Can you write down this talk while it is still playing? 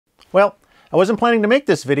Well, I wasn't planning to make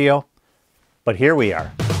this video, but here we are.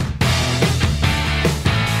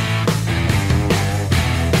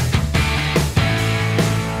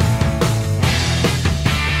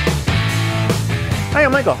 Hi,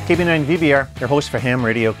 I'm Michael, KB9VBR, your host for Ham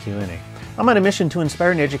Radio Q&A. I'm on a mission to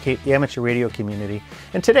inspire and educate the amateur radio community,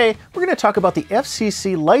 and today we're going to talk about the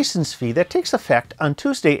FCC license fee that takes effect on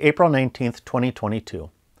Tuesday, April 19th, 2022.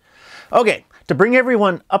 Okay, to bring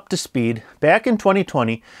everyone up to speed, back in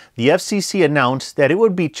 2020, the FCC announced that it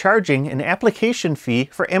would be charging an application fee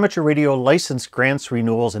for amateur radio license grants,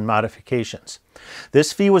 renewals, and modifications.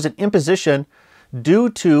 This fee was an imposition due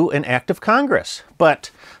to an act of Congress,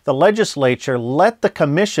 but the legislature let the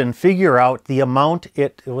commission figure out the amount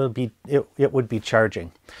it would be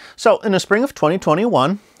charging. So in the spring of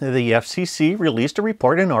 2021, the FCC released a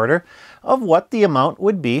report and order of what the amount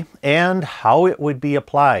would be and how it would be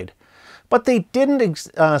applied. But they didn't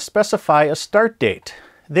specify a start date.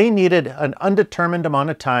 They needed an undetermined amount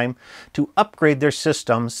of time to upgrade their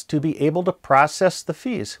systems to be able to process the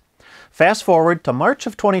fees. Fast forward to March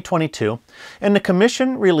of 2022, and the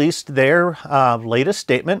Commission released their latest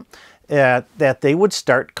statement that they would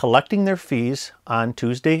start collecting their fees on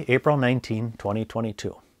Tuesday, April 19,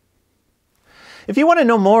 2022. If you want to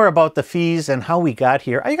know more about the fees and how we got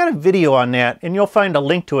here, I got a video on that, and you'll find a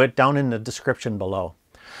link to it down in the description below.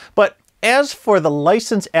 But as for the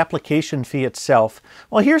license application fee itself,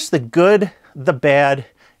 well, here's the good, the bad,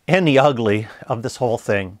 and the ugly of this whole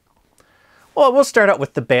thing. Well, we'll start out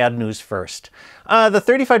with the bad news first. The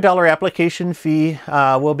 $35 application fee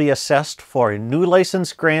will be assessed for new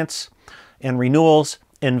license grants and renewals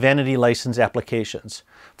and vanity license applications.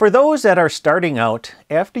 For those that are starting out,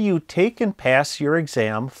 after you take and pass your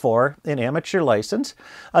exam for an amateur license,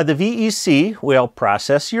 the VEC will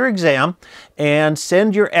process your exam and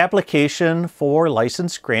send your application for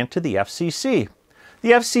license grant to the FCC.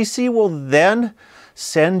 The FCC will then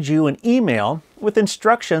send you an email with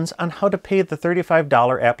instructions on how to pay the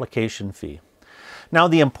 $35 application fee. Now,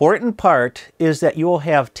 the important part is that you will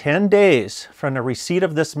have 10 days from the receipt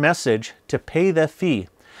of this message to pay the fee.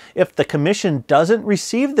 If the Commission doesn't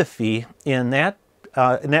receive the fee in that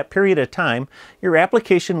period of time, your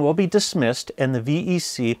application will be dismissed and the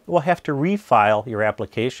VEC will have to refile your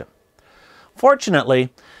application. Fortunately,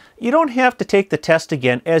 you don't have to take the test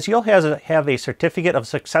again, as you'll have a certificate of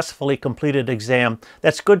successfully completed exam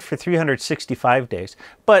that's good for 365 days.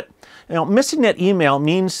 But missing that email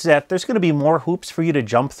means that there's going to be more hoops for you to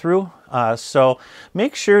jump through. So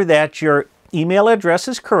make sure that your email address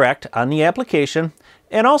is correct on the application,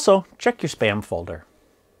 and also check your spam folder.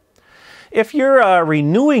 If you're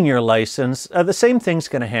renewing your license, the same thing's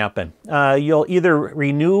going to happen. You'll either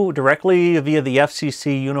renew directly via the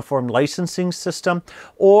FCC Uniform Licensing System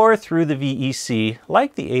or through the VEC,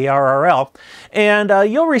 like the ARRL,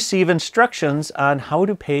 and you'll receive instructions on how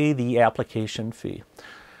to pay the application fee.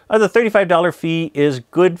 The $35 fee is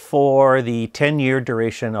good for the 10-year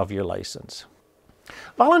duration of your license.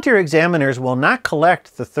 Volunteer examiners will not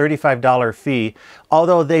collect the $35 fee,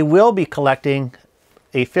 although they will be collecting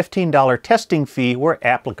a $15 testing fee where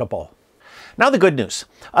applicable. Now the good news.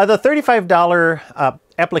 The $35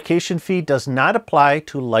 application fee does not apply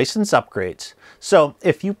to license upgrades. So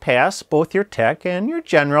if you pass both your tech and your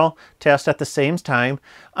general test at the same time,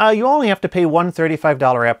 you only have to pay one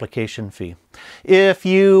 $35 application fee. If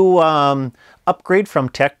you upgrade from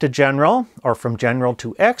tech to general or from general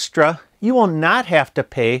to extra, you will not have to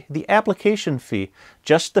pay the application fee,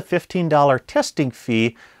 just the $15 testing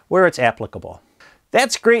fee where it's applicable.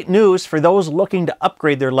 That's great news for those looking to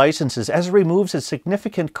upgrade their licenses, as it removes a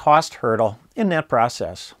significant cost hurdle in that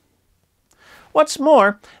process. What's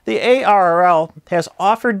more, the ARRL has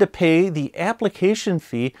offered to pay the application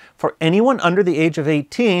fee for anyone under the age of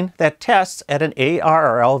 18 that tests at an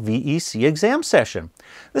ARRL VEC exam session.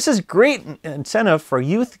 This is great incentive for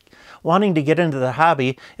youth wanting to get into the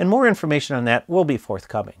hobby, and more information on that will be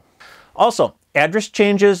forthcoming. Also, address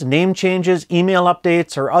changes, name changes, email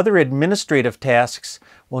updates, or other administrative tasks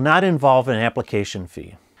will not involve an application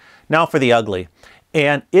fee. Now for the ugly,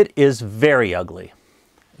 and it is very ugly.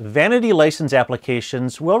 Vanity license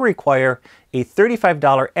applications will require a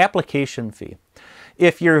 $35 application fee.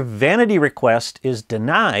 If your vanity request is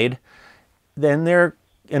denied, then there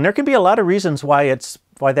can be a lot of reasons why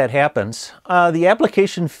that happens. The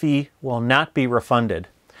application fee will not be refunded.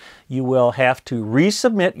 You will have to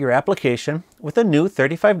resubmit your application with a new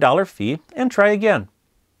 $35 fee and try again.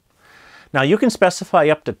 Now, you can specify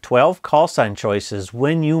up to 12 call sign choices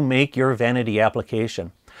when you make your vanity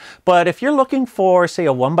application. But if you're looking for, say,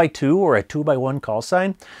 a 1x2 or a 2x1 call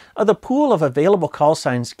sign, the pool of available call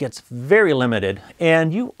signs gets very limited,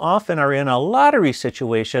 and you often are in a lottery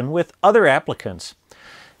situation with other applicants.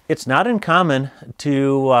 It's not uncommon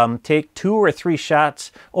to take 2 or 3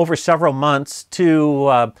 shots over several months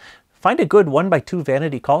to find a good 1x2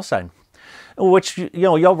 vanity call sign, which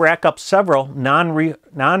you'll rack up several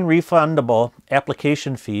non-refundable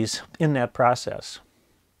application fees in that process.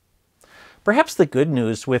 Perhaps the good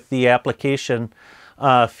news with the application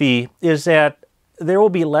fee is that there will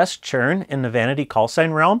be less churn in the vanity call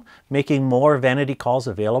sign realm, making more vanity calls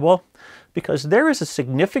available, because there is a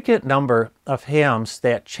significant number of hams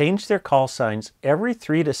that change their call signs every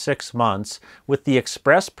 3 to 6 months with the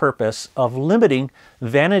express purpose of limiting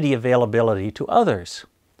vanity availability to others.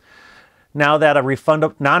 Now that a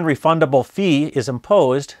non-refundable fee is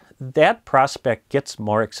imposed, that prospect gets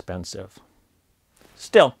more expensive.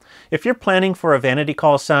 Still, if you're planning for a vanity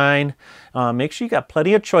call sign, make sure you got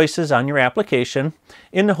plenty of choices on your application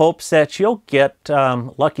in the hopes that you'll get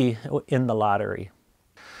lucky in the lottery.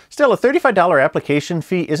 Still, a $35 application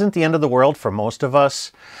fee isn't the end of the world for most of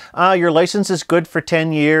us. Your license is good for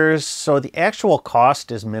 10 years, so the actual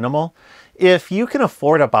cost is minimal. If you can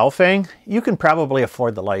afford a Baofeng, you can probably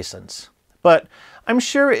afford the license. But I'm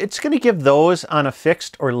sure it's going to give those on a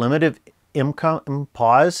fixed or limited income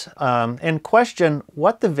pause and question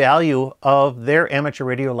what the value of their amateur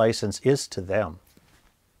radio license is to them.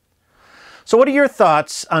 So what are your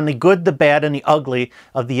thoughts on the good, the bad, and the ugly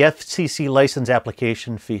of the FCC license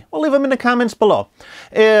application fee? Well, leave them in the comments below.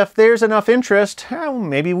 If there's enough interest,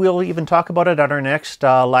 maybe we'll even talk about it on our next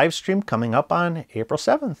live stream coming up on April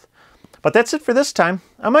 7th. But that's it for this time.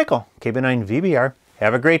 I'm Michael, KB9VBR.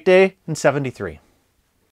 Have a great day in 73.